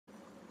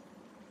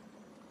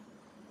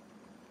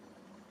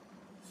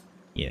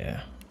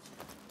Yeah.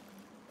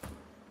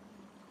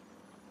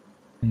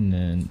 And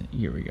then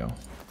here we go.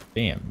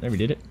 Bam, there we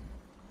did it.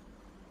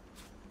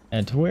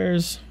 Add to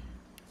wares.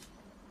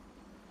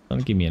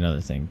 Don't give me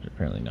another thing, but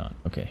apparently not.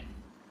 Okay.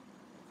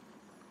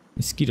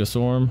 Mosquito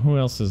swarm. Who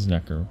else is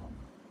Necker?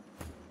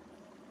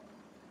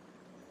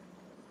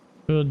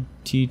 Could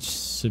teach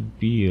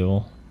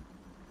Sabile.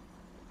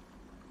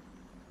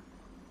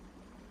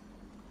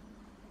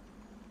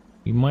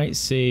 We might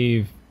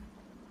save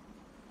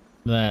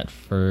that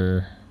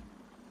for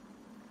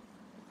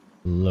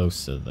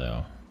Losa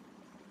though.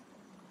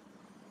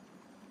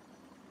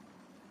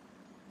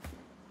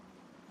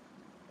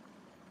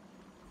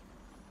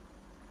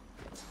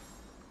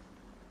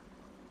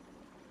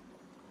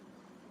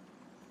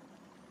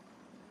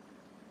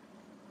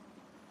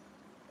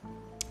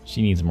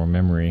 She needs more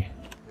memory.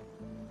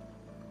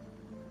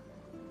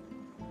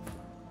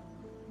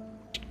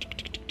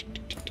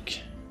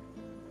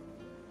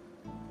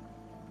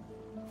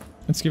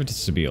 Let's give it to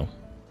Sabile.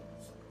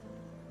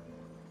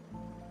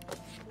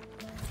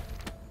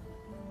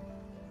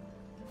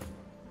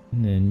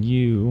 And then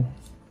you...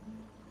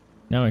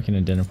 Now I can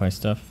identify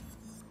stuff.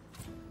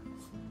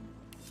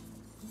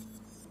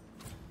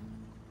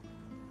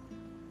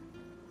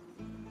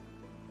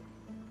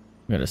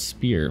 We got a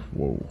spear.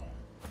 Whoa.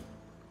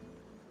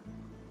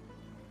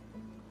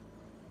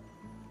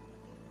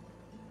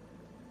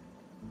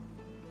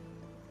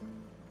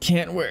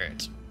 Can't wear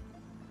it.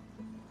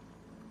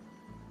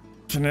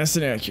 Finesse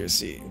and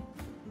accuracy.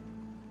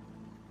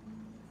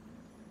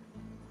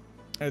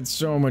 It's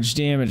so much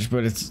damage,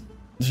 but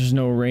there's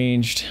no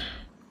ranged.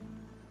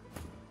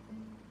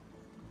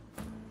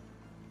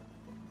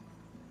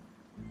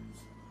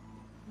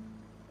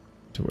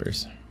 To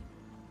where's?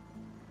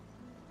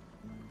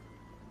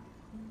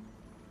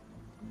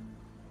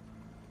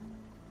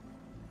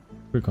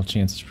 Critical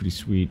chance is pretty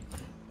sweet.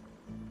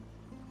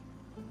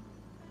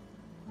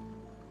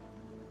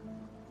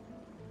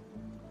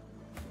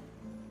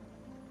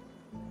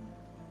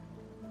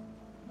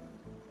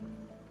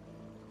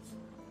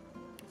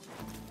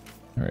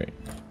 Alright.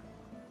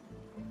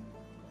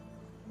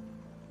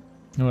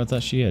 Oh, I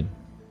thought she had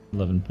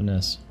 11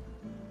 finesse.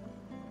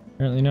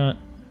 Apparently not.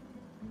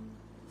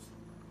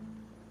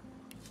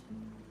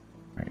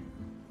 Alright.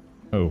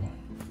 Oh.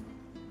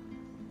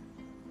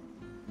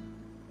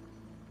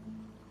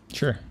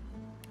 Sure.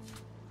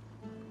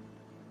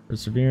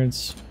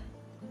 Perseverance.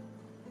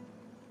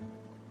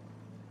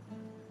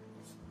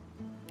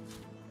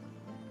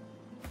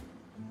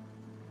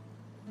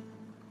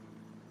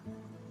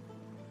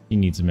 He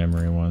needs a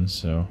memory one,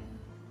 so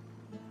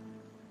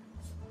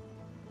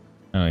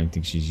I don't even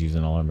think she's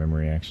using all her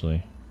memory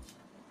actually.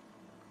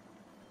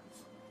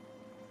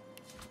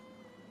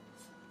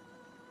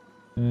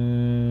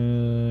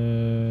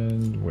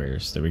 And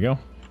where's there we go.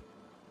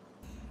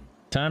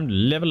 Time to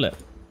level up.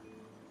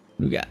 What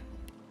do we got?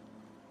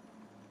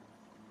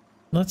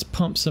 Let's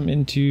pump some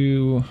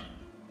into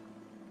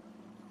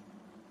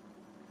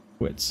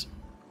wits.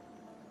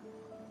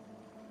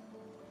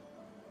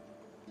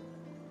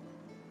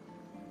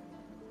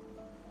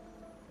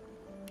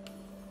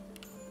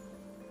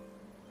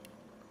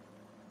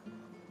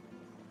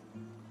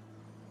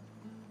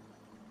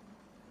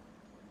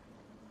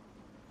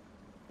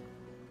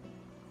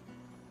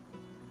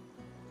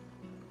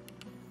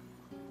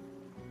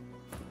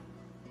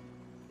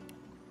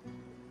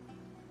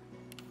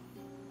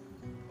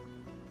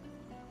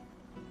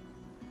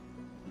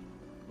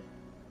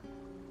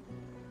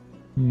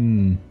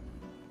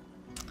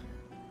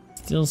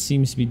 Still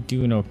seems to be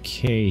doing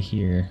okay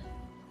here.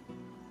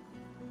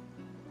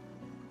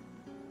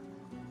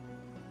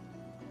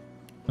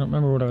 I don't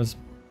remember what I was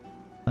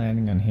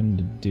planning on him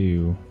to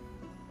do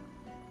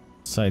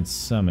besides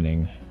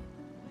summoning.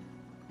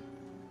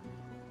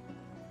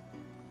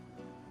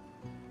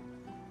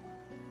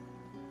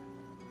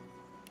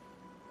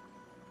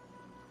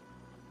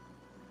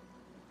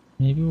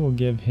 Maybe we'll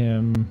give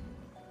him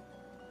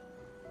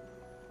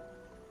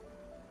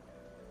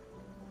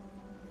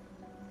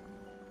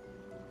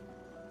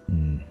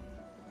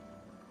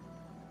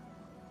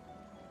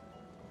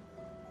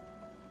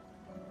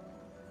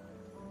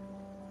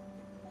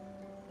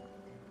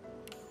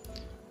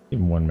give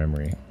him one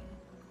memory.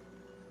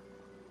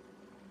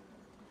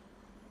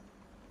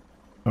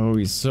 Oh,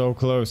 he's so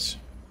close.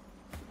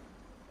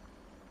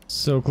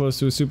 So close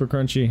to a super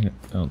crunchy.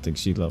 I don't think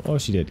she'd love. Oh,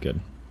 she did good.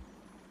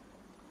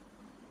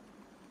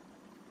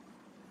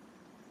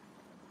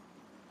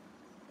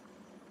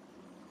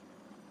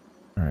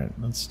 Alright,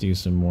 let's do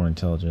some more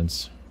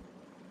intelligence.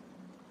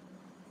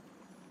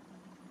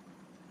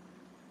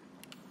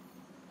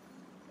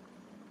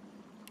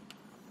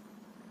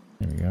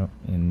 There we go.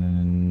 And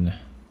then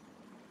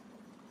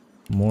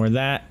more of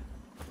that.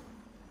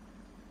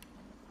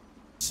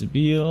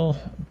 Sabile,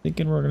 I'm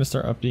thinking we're gonna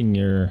start upping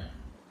your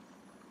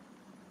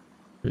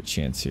crit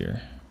chance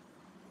here.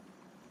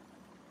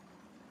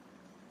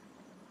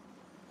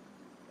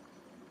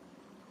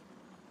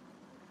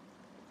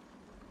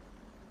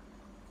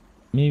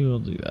 Maybe we'll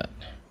do that.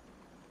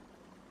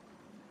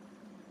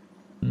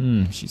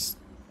 She's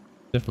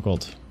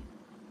difficult.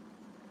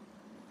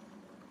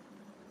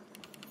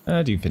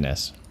 Do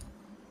finesse.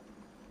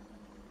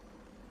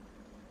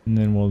 And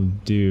then we'll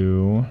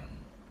do...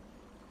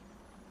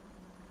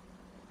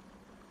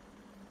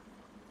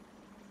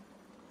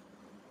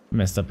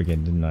 Messed up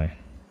again, didn't I?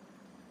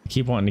 I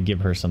keep wanting to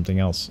give her something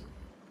else.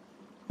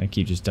 I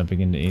keep just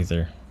dumping into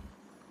ether.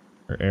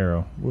 Or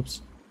arrow.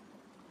 Whoops.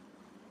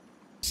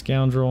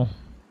 Scoundrel.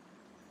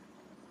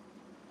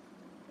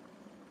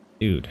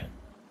 Dude.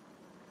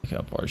 Look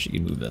how far she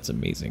can move. That's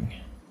amazing.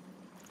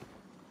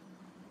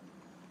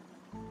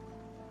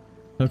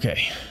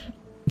 Okay.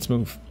 Let's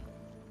move.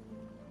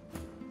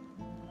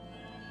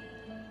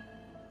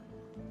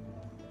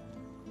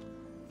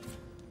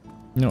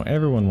 No,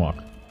 everyone walk.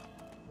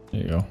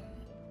 There you go.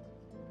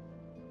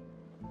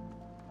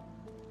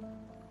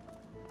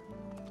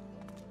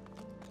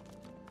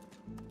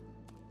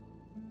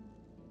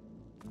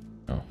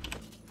 Oh.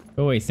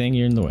 Go away, thing,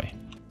 you're in the way.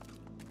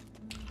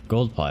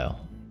 Gold pile.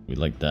 We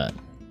like that.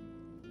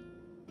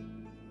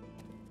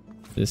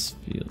 This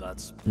field.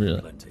 That's really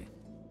plenty.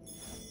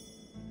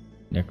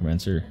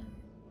 Necromancer.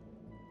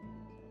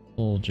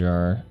 Full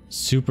jar.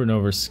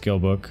 Supernova skill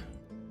book.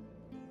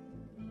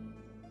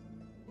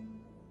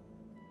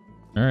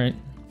 Alright.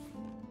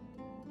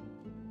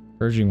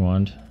 Purging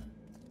wand.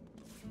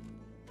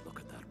 Look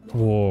at that.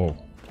 Whoa.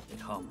 It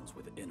hums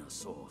with inner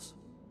source.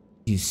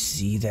 You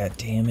see that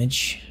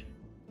damage?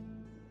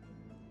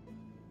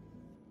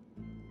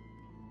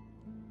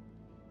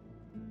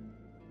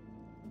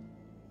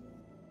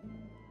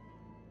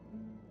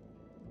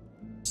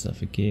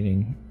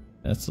 Suffocating.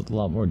 That's a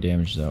lot more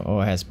damage though. Oh,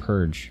 it has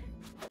purge.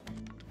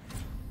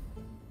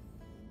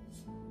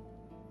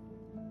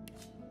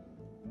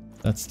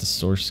 That's the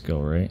source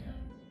skill, right?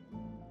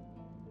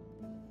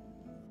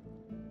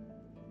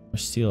 Or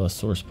steal a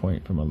source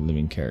point from a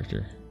living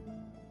character.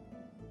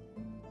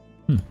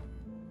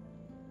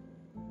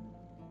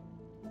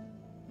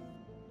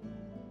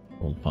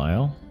 Gold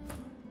pile.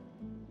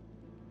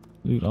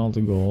 Loot all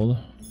the gold.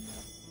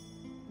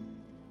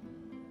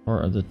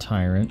 Part of the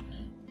tyrant.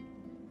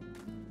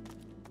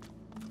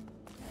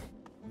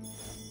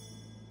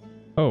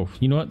 Oh,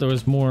 you know what? There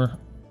was more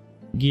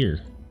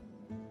gear.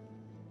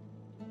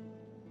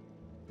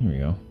 Here we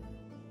go.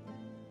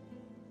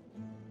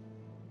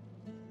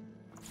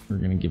 We're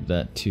gonna give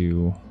that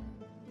to...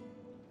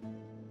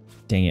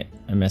 Dang it,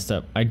 I messed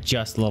up. I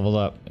just leveled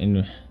up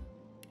and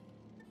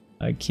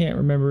I can't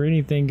remember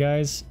anything,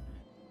 guys.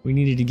 We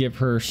needed to give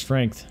her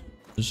strength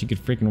so she could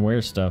freaking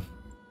wear stuff.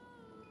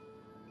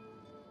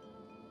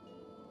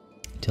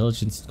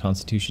 Intelligence,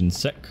 Constitution,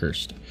 set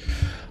cursed.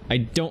 I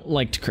don't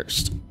like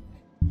cursed.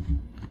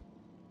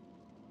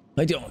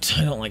 I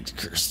don't like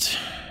cursed.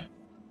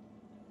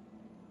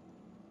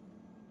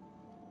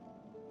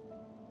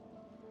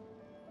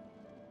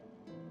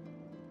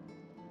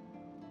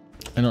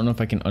 I don't know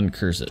if I can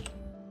uncurse it.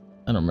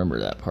 I don't remember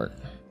that part.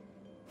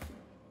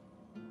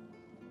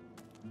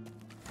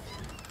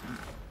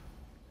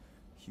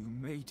 You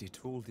made it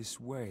all this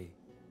way.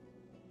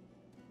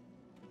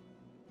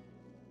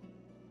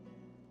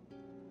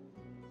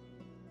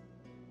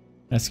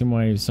 Ask him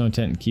why he was so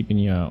intent in keeping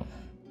you out.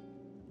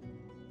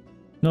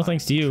 No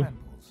thanks to you.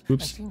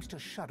 Oops. Seems to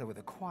shudder with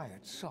a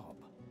quiet sob.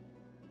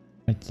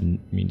 I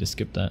didn't mean to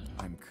skip that.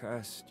 I'm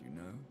cursed, you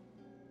know.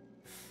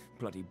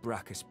 Bloody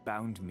Brachus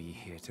bound me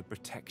here to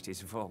protect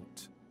his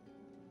vault.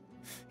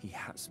 He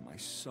has my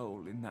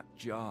soul in that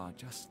jar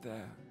just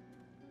there.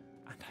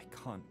 And I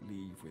can't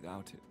leave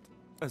without it.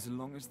 As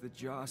long as the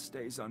jar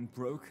stays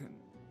unbroken,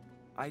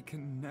 I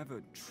can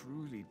never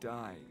truly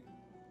die.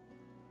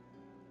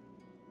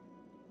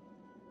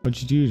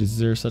 What'd you do to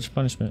deserve such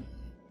punishment?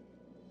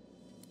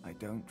 I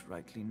don't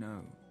rightly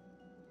know.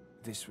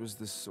 This was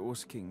the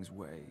Source King's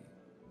way.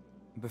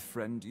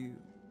 Befriend you,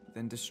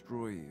 then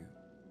destroy you.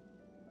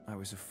 I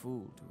was a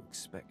fool to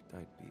expect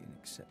I'd be an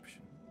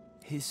exception.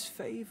 His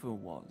favor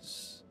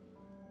was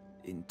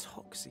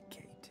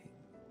intoxicating.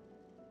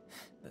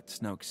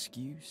 That's no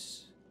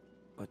excuse,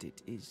 but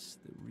it is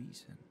the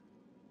reason.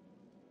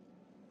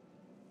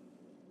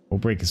 We'll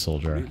break a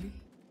soldier. Really?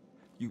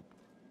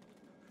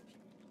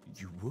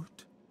 You would?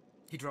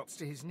 He drops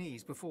to his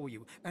knees before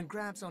you and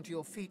grabs onto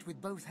your feet with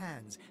both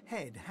hands,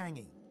 head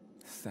hanging.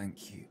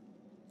 Thank you.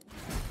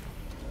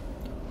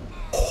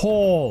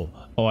 Oh,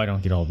 I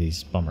don't get all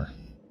these. Bummer.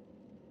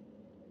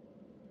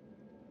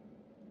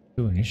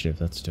 Ooh, initiative.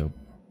 That's dope.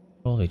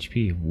 12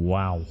 HP.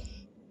 Wow.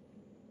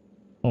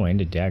 Oh,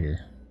 and a dagger.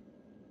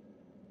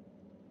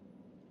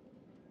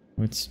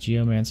 What's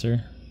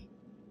Geomancer?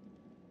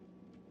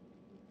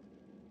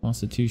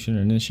 Constitution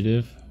or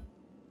initiative?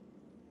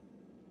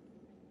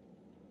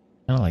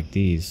 I don't like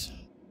these.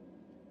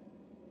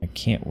 I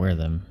can't wear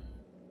them.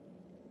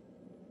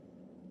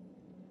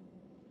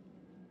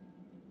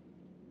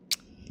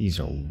 These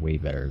are way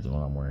better than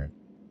what I'm wearing.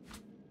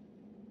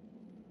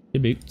 The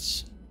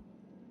boots.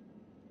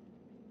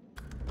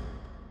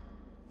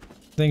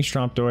 Thanks,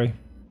 Trompdoy.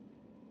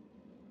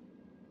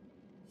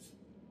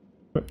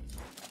 I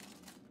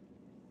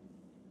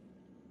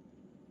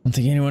don't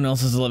think anyone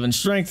else has 11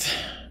 strength.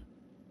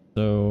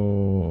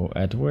 So,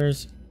 add to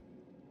wares.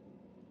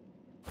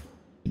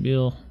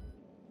 Bill.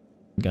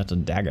 got a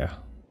dagger.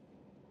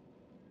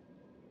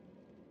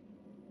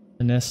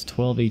 Finesse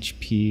 12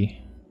 HP.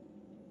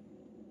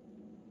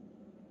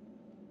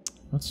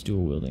 What's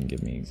dual wielding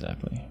give me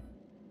exactly?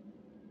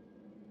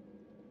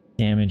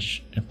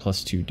 Damage and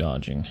 +2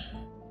 dodging.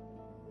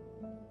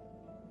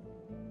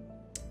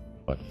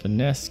 But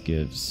finesse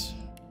gives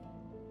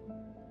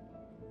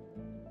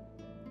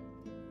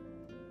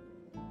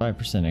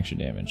 5% extra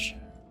damage.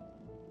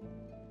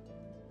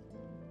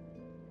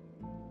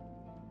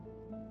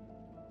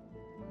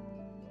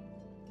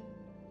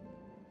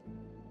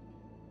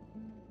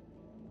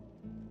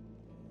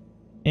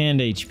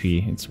 And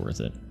HP, it's worth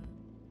it.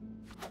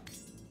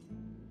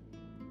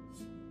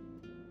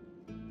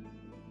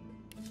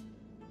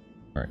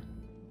 Alright.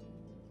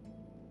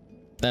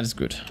 That is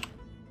good.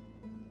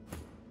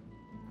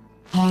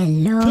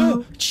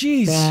 Hello,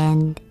 Jeez!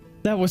 friend.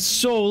 That was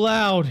so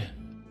loud!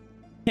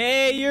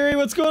 Hey Yuri,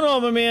 what's going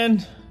on, my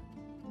man?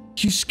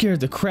 You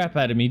scared the crap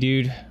out of me,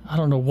 dude. I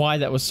don't know why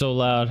that was so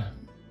loud.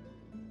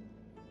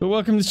 But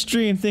welcome to the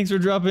stream, thanks for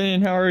dropping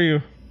in, how are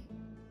you?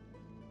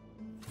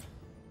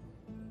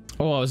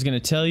 Oh, I was gonna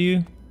tell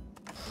you,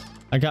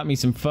 I got me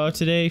some pho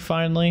today,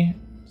 finally.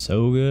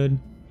 So good.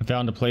 I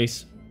found a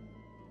place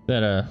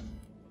that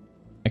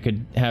I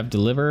could have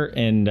deliver,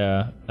 and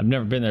I've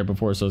never been there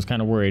before, so I was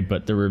kind of worried,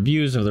 but the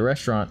reviews of the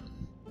restaurant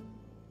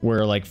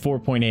were like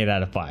 4.8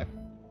 out of 5.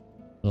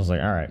 I was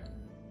like, all right.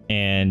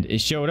 And it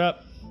showed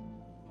up,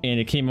 and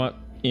it came up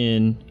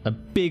in a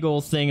big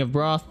old thing of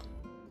broth,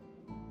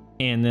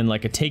 and then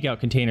like a takeout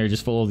container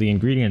just full of the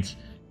ingredients.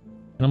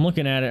 And I'm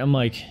looking at it, I'm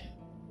like,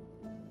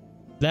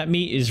 that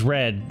meat is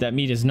red. That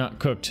meat is not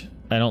cooked,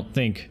 I don't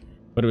think.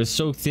 But it was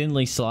so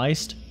thinly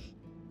sliced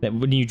that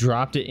when you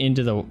dropped it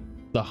into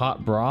the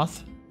hot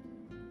broth,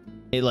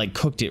 it like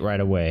cooked it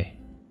right away.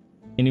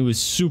 And it was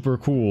super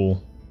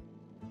cool.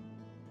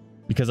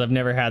 Because I've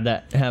never had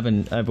that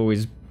happen. I've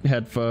always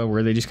had pho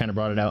where they just kind of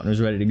brought it out and it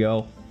was ready to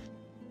go.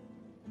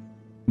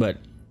 But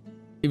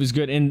it was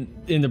good. And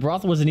the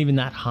broth wasn't even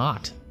that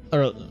hot.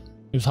 Or it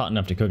was hot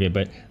enough to cook it,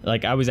 but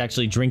like I was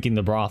actually drinking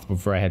the broth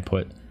before I had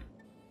put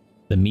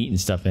the meat and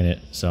stuff in it.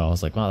 So I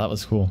was like, wow, that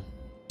was cool.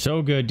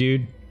 So good,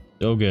 dude.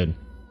 So good.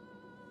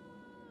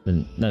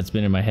 And that's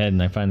been in my head,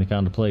 and I finally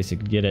found a place that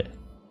could get it.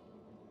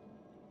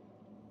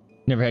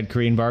 Never had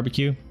Korean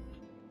barbecue?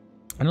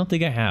 I don't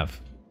think I have.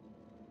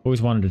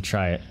 Always wanted to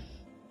try it.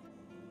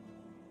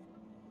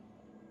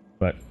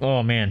 But,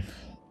 oh man.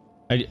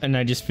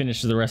 I just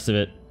finished the rest of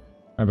it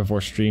right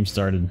before stream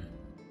started.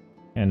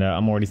 And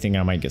I'm already thinking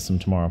I might get some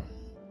tomorrow.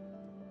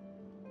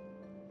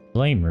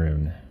 Flame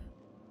rune.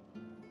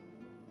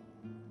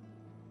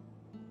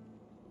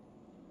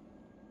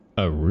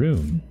 A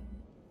rune?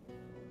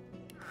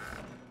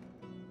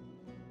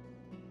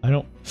 I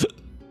don't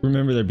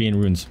remember there being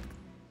runes.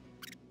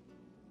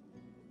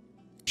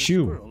 The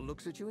Shoo. squirrel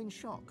looks at you in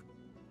shock.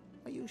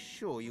 Are you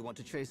sure you want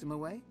to chase him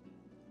away?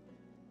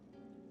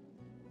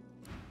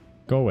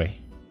 Go away.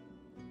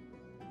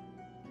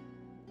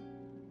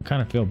 I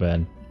kind of feel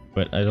bad,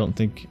 but I don't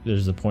think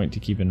there's a point to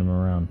keeping him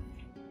around.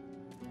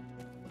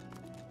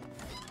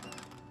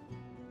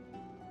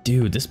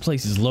 Dude, this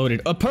place is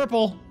loaded. A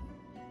purple!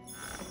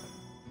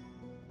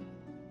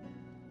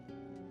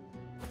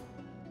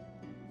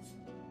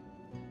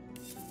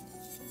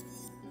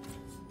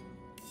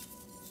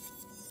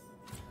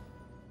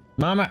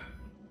 Mama!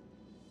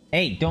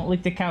 Hey, don't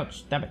lick the couch.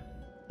 Stop it.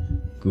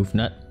 Goof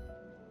nut.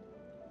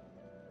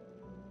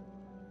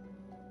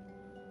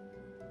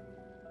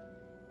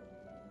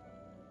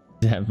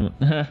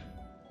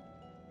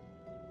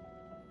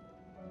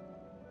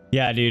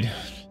 Yeah, dude.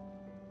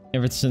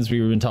 Ever since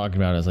we've been talking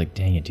about it, I was like,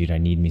 dang it, dude, I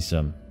need me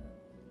some.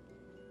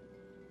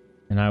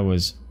 And I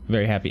was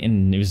very happy.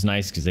 And it was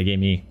nice because they gave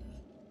me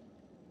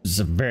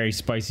some very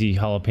spicy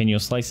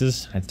jalapeno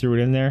slices. I threw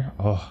it in there.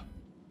 Oh,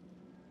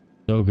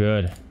 so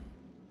good.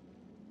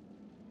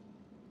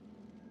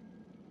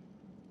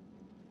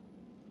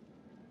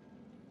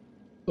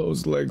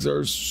 Those legs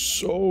are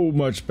so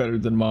much better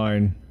than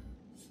mine.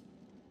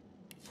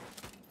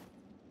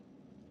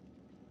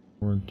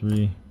 4 and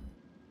 3.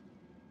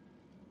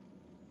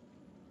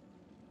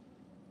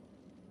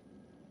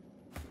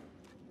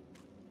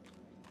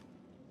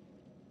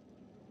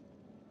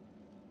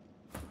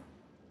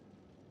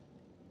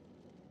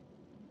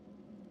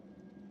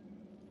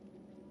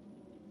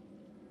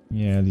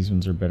 Yeah, these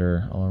ones are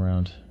better all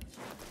around.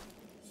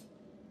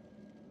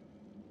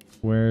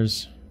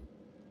 Where's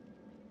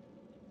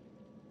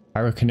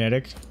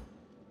pyrokinetic?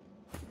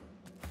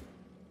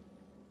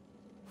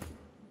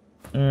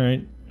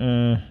 Alright,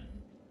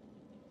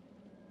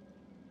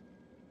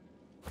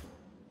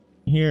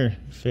 here,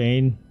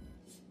 Fade.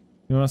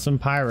 You want some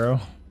pyro?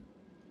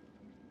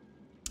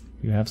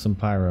 You have some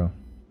pyro.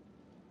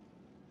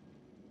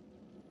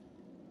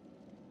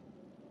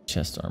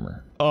 Chest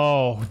armor.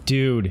 Oh,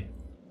 dude.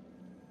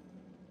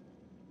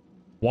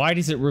 Why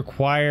does it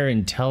require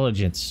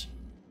intelligence?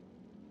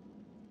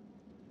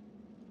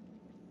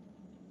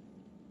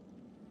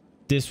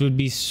 This would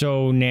be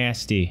so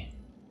nasty.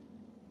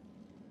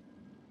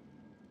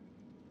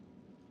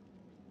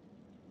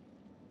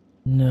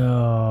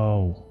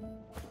 No.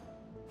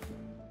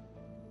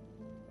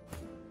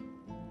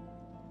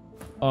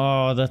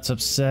 Oh, that's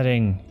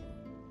upsetting.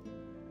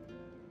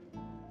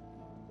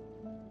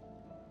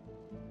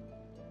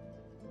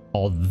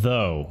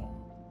 Although,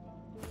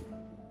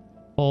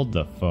 hold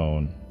the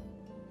phone.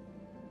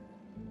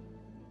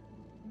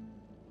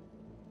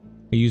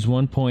 I use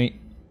 1 point,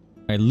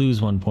 I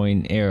lose 1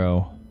 point in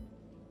arrow.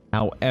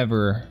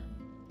 However,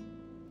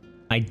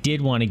 I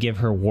did want to give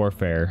her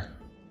warfare.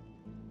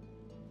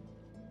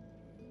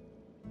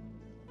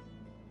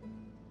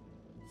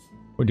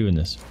 We're doing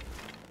this.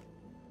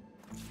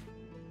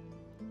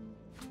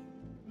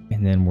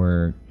 And then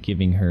we're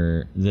giving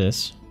her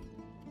this.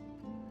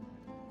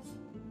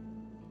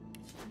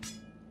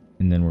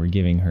 And then we're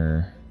giving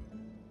her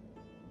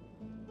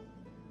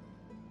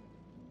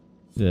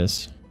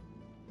this.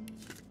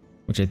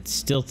 Which I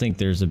still think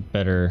there's a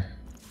better...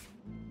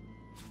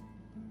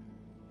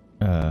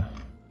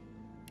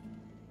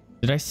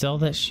 Did I sell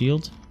that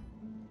shield?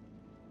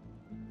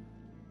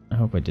 I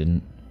hope I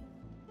didn't.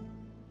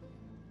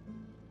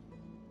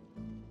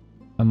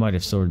 I might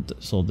have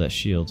sold that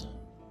shield.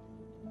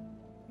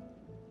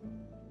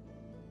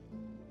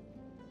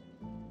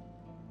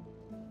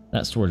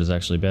 That sword is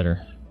actually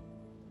better.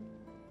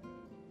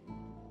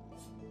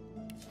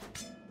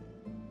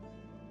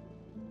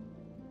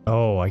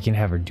 Oh, I can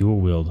have her dual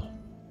wield.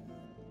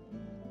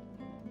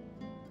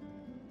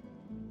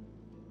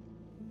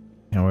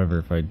 However,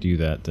 if I do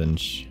that, then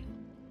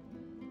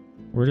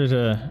where did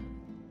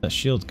that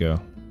shield go?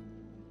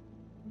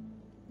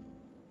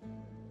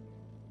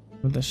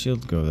 Where'd that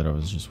shield go that I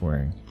was just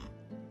wearing?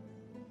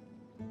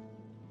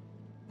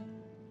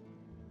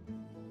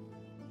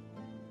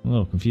 I'm a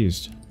little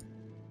confused.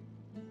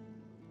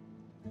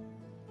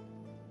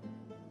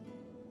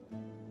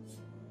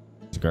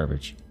 It's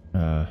garbage.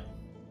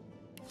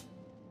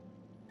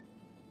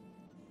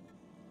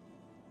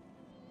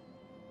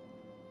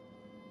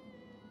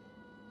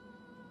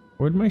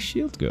 Where'd my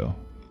shield go?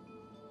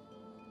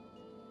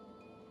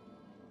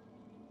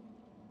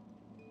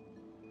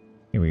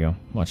 Here we go.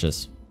 Watch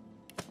this.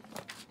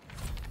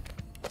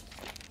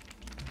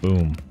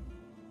 Boom.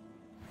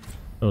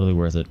 Totally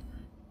worth it.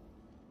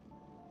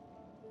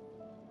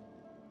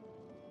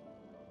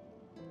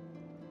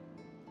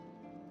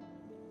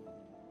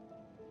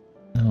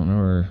 I don't know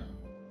where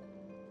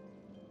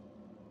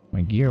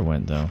my gear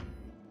went though.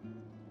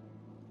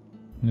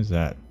 What is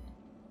that?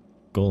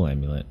 Goal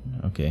amulet.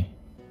 Okay.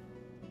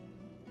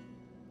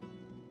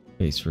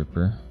 Face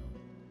Ripper.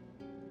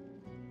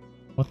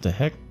 What the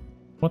heck?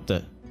 What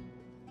the?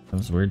 That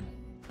was weird.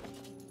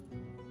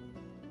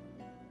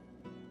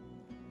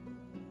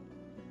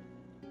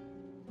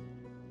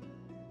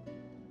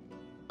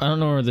 I don't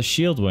know where the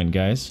shield went,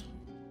 guys.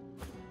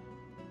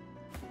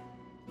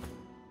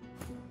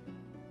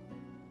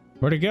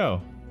 Where'd it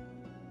go?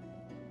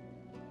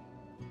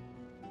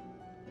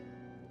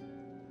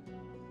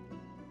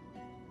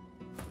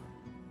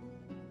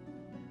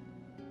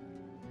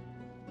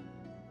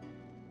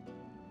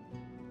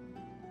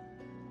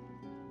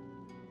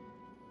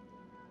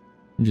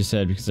 I'm just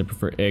sad because I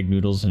prefer egg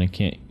noodles and I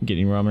can't get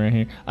any ramen right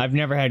here. I've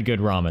never had good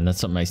ramen. That's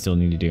something I still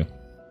need to do.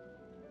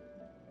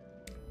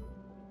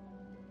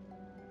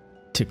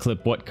 To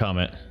clip what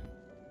comment?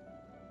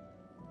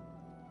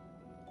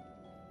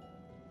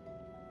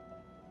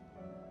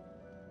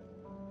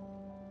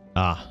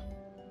 Ah.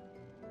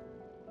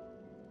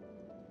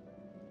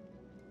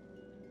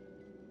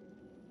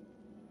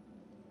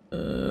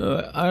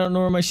 I don't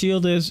know where my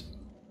shield is.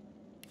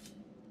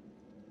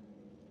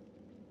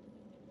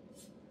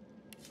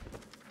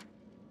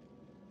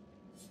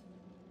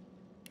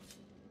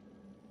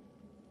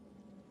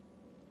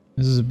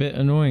 This is a bit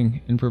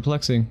annoying and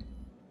perplexing.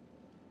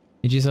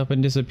 It just up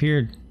and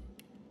disappeared.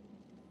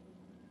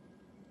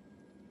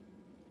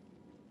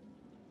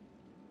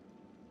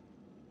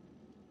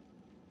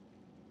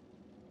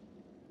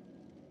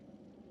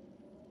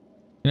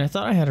 And I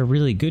thought I had a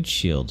really good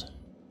shield.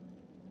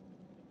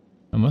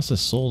 I must have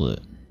sold it.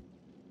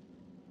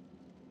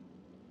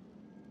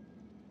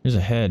 Here's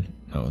a head.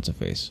 Oh, it's a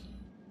face.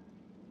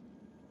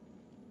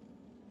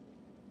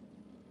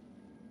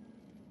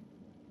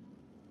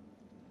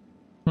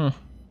 Huh.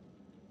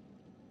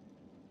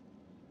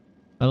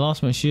 I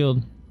lost my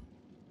shield.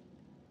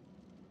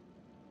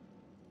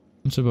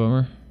 It's a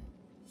bummer.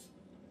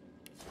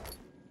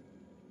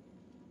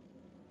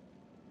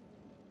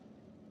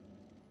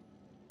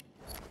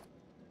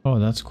 Oh,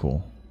 that's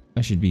cool.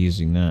 I should be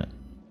using that.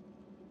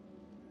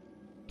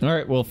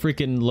 Alright, well,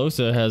 freaking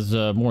Losa has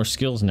more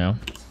skills now.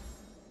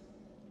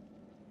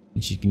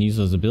 And she can use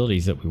those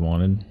abilities that we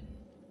wanted.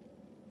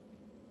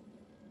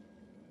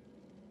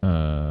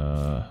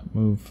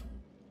 Move.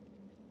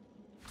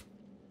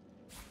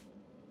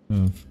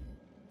 Move.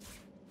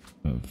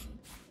 Move.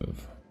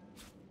 Move.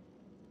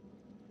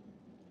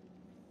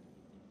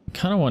 I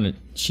kind of want to...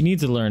 She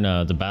needs to learn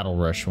the Battle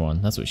Rush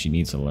one. That's what she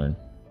needs to learn.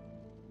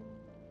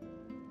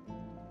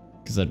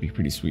 Because that'd be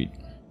pretty sweet.